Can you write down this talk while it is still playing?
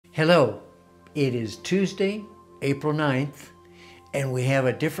Hello, it is Tuesday, April 9th, and we have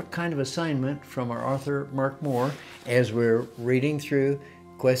a different kind of assignment from our author, Mark Moore, as we're reading through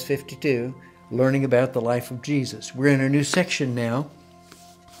Quest 52, learning about the life of Jesus. We're in a new section now,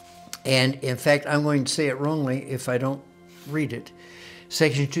 and in fact, I'm going to say it wrongly if I don't read it.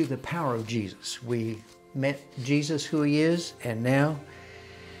 Section 2, the power of Jesus. We met Jesus, who he is, and now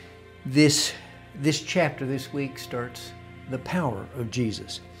this chapter this week starts the power of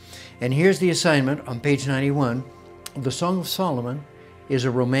Jesus. And here's the assignment on page 91. The Song of Solomon is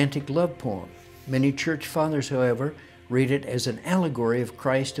a romantic love poem. Many church fathers, however, read it as an allegory of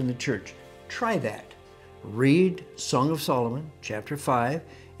Christ and the church. Try that. Read Song of Solomon, chapter 5,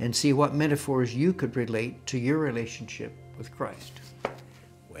 and see what metaphors you could relate to your relationship with Christ.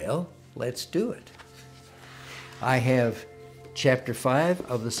 Well, let's do it. I have chapter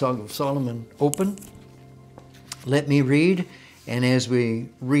 5 of the Song of Solomon open. Let me read. And as we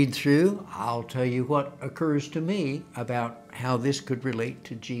read through, I'll tell you what occurs to me about how this could relate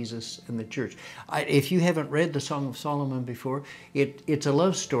to Jesus and the church. If you haven't read the Song of Solomon before, it's a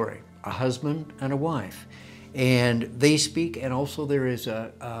love story, a husband and a wife. And they speak, and also there is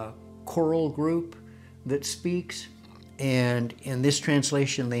a choral group that speaks. And in this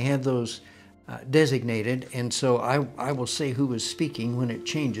translation, they have those designated. And so I will say who is speaking when it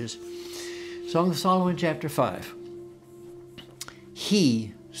changes. Song of Solomon, chapter 5.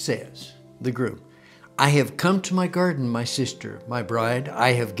 He says, the groom, I have come to my garden, my sister, my bride.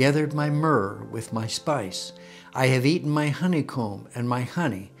 I have gathered my myrrh with my spice. I have eaten my honeycomb and my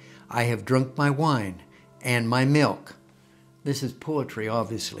honey. I have drunk my wine and my milk. This is poetry,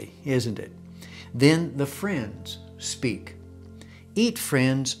 obviously, isn't it? Then the friends speak. Eat,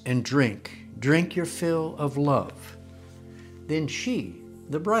 friends, and drink. Drink your fill of love. Then she,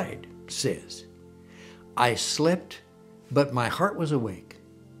 the bride, says, I slept, but my heart was awake.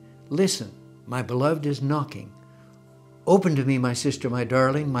 Listen, my beloved is knocking. Open to me, my sister, my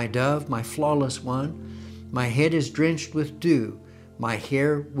darling, my dove, my flawless one. My head is drenched with dew, my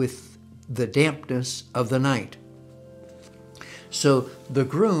hair with the dampness of the night. So the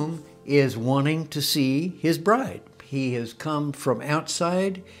groom is wanting to see his bride. He has come from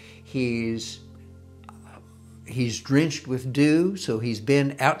outside. He's drenched with dew, so he's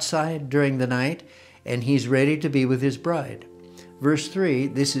been outside during the night, and he's ready to be with his bride. Verse 3,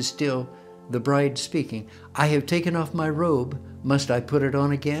 this is still the bride speaking. I have taken off my robe. Must I put it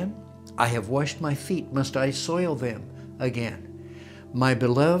on again? I have washed my feet. Must I soil them again? My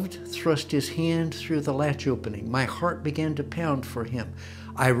beloved thrust his hand through the latch opening. My heart began to pound for him.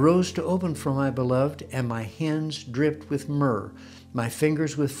 I rose to open for my beloved, and my hands dripped with myrrh, my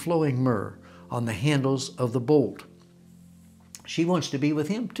fingers with flowing myrrh on the handles of the bolt. She wants to be with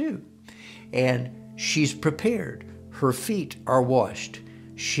him too. And she's prepared. Her feet are washed.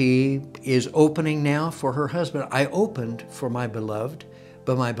 She is opening now for her husband. I opened for my beloved,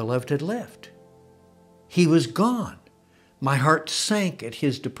 but my beloved had left. He was gone. My heart sank at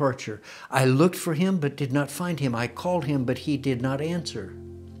his departure. I looked for him, but did not find him. I called him, but he did not answer.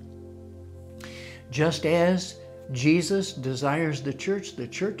 Just as Jesus desires the church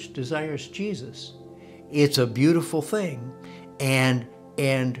desires Jesus. It's a beautiful thing. And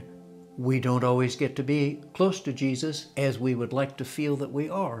we don't always get to be close to Jesus as we would like to feel that we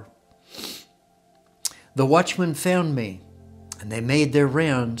are. The watchmen found me, and they made their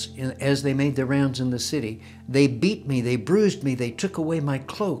rounds. As they made their rounds in the city, they beat me, they bruised me, they took away my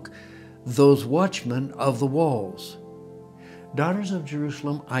cloak, those watchmen of the walls. Daughters of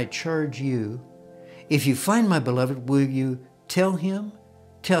Jerusalem, I charge you, if you find my beloved, will you tell him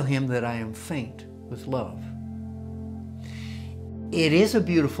that I am faint with love. It is a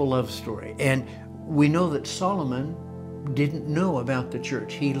beautiful love story, and we know that Solomon didn't know about the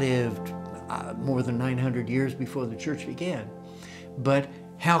church. He lived more than 900 years before the church began. But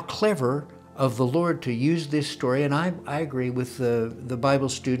how clever of the Lord to use this story, and I agree with the Bible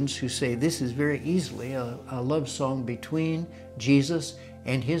students who say this is very easily a love song between Jesus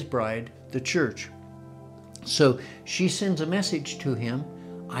and his bride, the church. So she sends a message to him,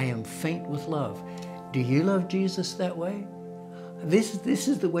 I am faint with love. Do you love Jesus that way? This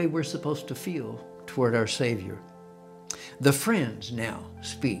is the way we're supposed to feel toward our Savior. The friends now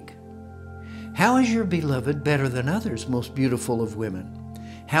speak. How is your beloved better than others, most beautiful of women?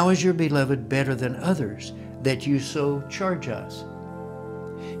 How is your beloved better than others, that you so charge us?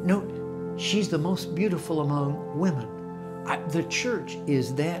 Note, she's the most beautiful among women. The church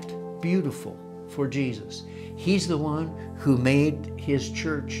is that beautiful for Jesus. He's the one who made his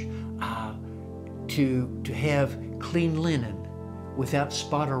church to have clean linen, without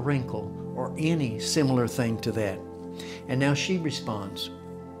spot or wrinkle or any similar thing to that. And now she responds,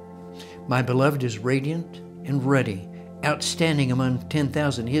 My beloved is radiant and ruddy, outstanding among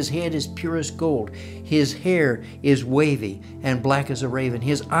 10,000. His head is pure as gold. His hair is wavy and black as a raven.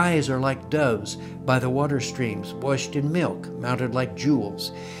 His eyes are like doves by the water streams, washed in milk, mounted like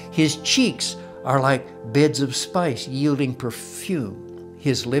jewels. His cheeks are like beds of spice, yielding perfume.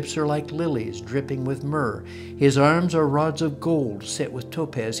 His lips are like lilies, dripping with myrrh. His arms are rods of gold, set with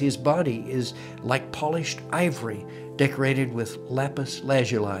topaz. His body is like polished ivory, decorated with lapis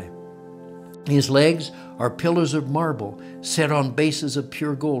lazuli. His legs are pillars of marble, set on bases of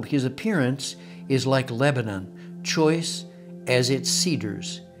pure gold. His appearance is like Lebanon, choice as its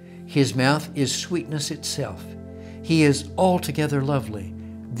cedars. His mouth is sweetness itself. He is altogether lovely.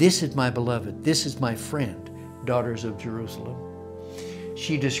 This is my beloved. This is my friend, daughters of Jerusalem.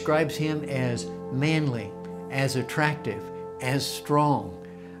 She describes him as manly, as attractive, as strong.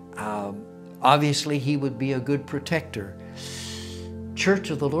 Obviously, he would be a good protector. Church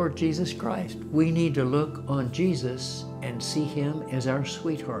of the Lord Jesus Christ, we need to look on Jesus and see him as our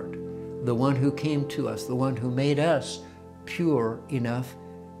sweetheart, the one who came to us, the one who made us pure enough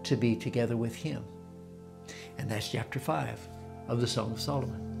to be together with him. And that's chapter 5 of the Song of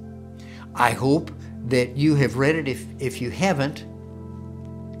Solomon. I hope that you have read it. If you haven't,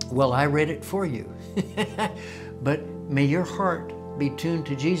 well, I read it for you. But may your heart be tuned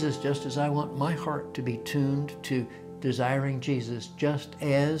to Jesus just as I want my heart to be tuned to desiring Jesus, just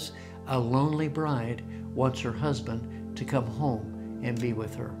as a lonely bride wants her husband to come home and be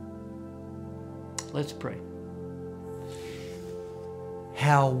with her. Let's pray.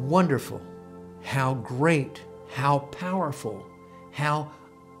 How wonderful, how great, how powerful, how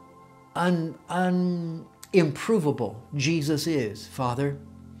unimprovable Jesus is, Father.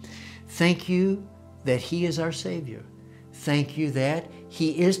 Thank you that he is our Savior. Thank you that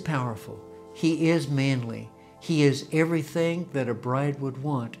he is powerful. He is manly. He is everything that a bride would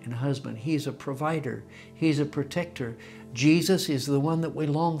want in a husband. He's a provider. He's a protector. Jesus is the one that we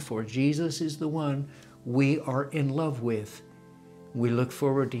long for. Jesus is the one we are in love with. We look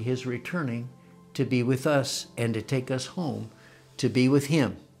forward to his returning to be with us and to take us home, to be with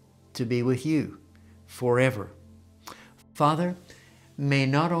him, to be with you forever. Father, may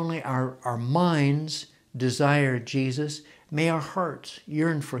not only our minds desire Jesus, may our hearts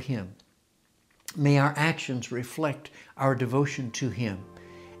yearn for him. May our actions reflect our devotion to him,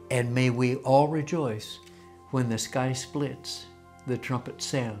 and may we all rejoice when the sky splits, the trumpet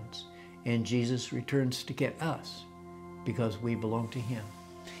sounds, and Jesus returns to get us because we belong to him.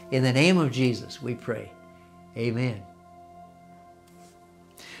 In the name of Jesus, we pray. Amen.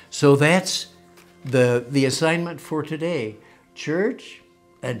 So that's the assignment for today. Church,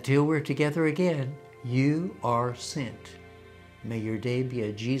 until we're together again, you are sent. May your day be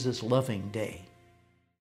a Jesus-loving day.